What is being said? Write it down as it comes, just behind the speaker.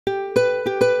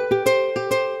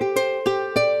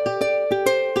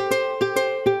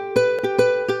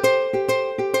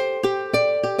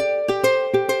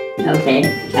Okay.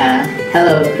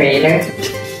 Hello, creator.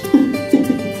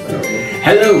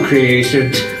 Hello,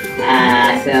 creation.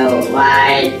 So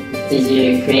why did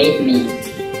you create me?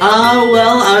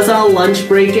 Well, I was on lunch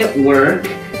break at work,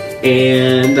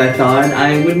 and I thought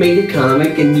I would make a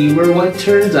comic, and you were what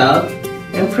turns up.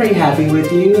 I'm pretty happy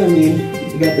with you. I mean,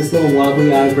 you got this little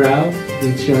wobbly eyebrow,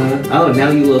 which, oh, now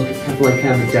you have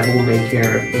a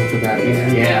devil-may-care look about you.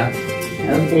 Yeah.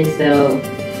 Okay, so,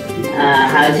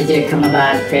 how did you come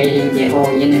about creating the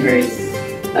whole universe?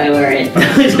 Or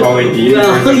well,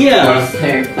 yeah.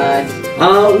 Fudge.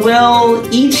 Well,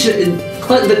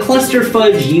 the Cluster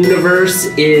Fudge universe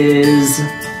is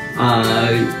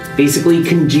basically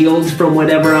congealed from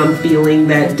whatever I'm feeling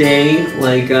that day.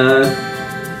 Like,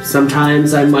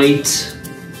 sometimes I might.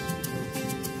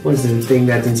 What is the thing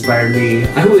that inspired me?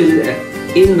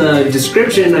 In the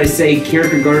description, I say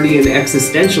Kierkegaardian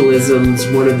existentialism's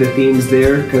one of the themes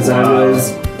there, because I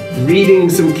was reading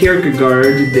some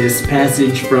Kierkegaard, this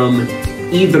passage from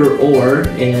Either Or,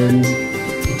 and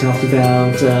he talked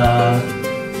about,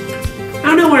 I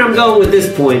don't know where I'm going with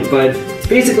this point, but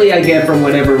basically I get from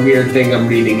whatever weird thing I'm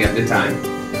reading at the time.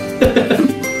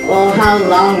 Well, how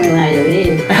long will I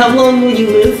live? How long will you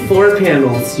live? 4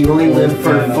 panels. You only live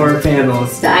for 4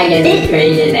 panels. So I get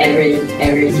recreated every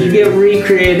You get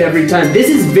recreated every time. This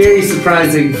is very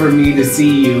surprising for me to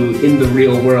see you in the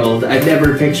real world. I've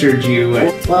never pictured you.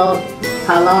 Well,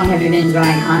 how long have you been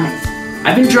drawing comics?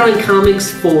 I've been drawing comics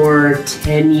for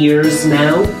 10 years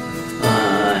now.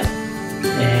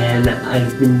 And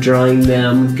I've been drawing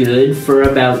them good for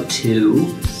about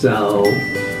 2. So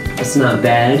that's not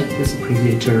bad. That's a pretty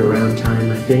good turnaround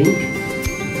time, I think.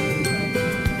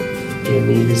 Give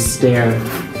me the stare.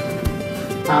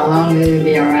 How long will you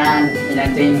be around,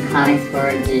 doing comics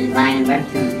for the line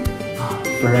Webtoon?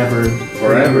 Forever.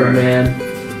 Forever, man.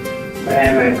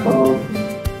 Forever, cool.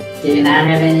 Do you not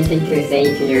have anything to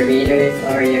say to your readers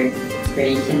or your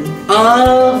creation?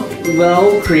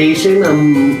 Well, creation,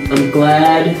 I'm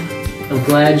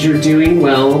glad you're doing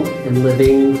well and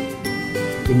living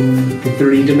in the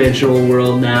 3-dimensional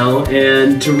world now.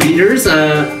 And to readers,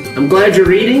 I'm glad you're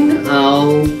reading.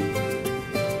 I'll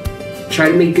try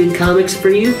to make good comics for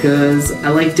you because I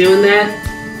like doing that.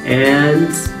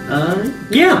 And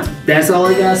yeah, that's all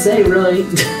I gotta say, really.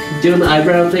 Doing the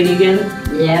eyebrow thing again?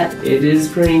 Yeah. It is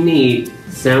pretty neat.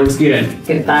 Sounds good.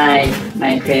 Goodbye,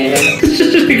 my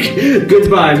creator.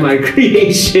 Goodbye, my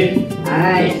creation.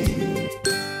 Alright.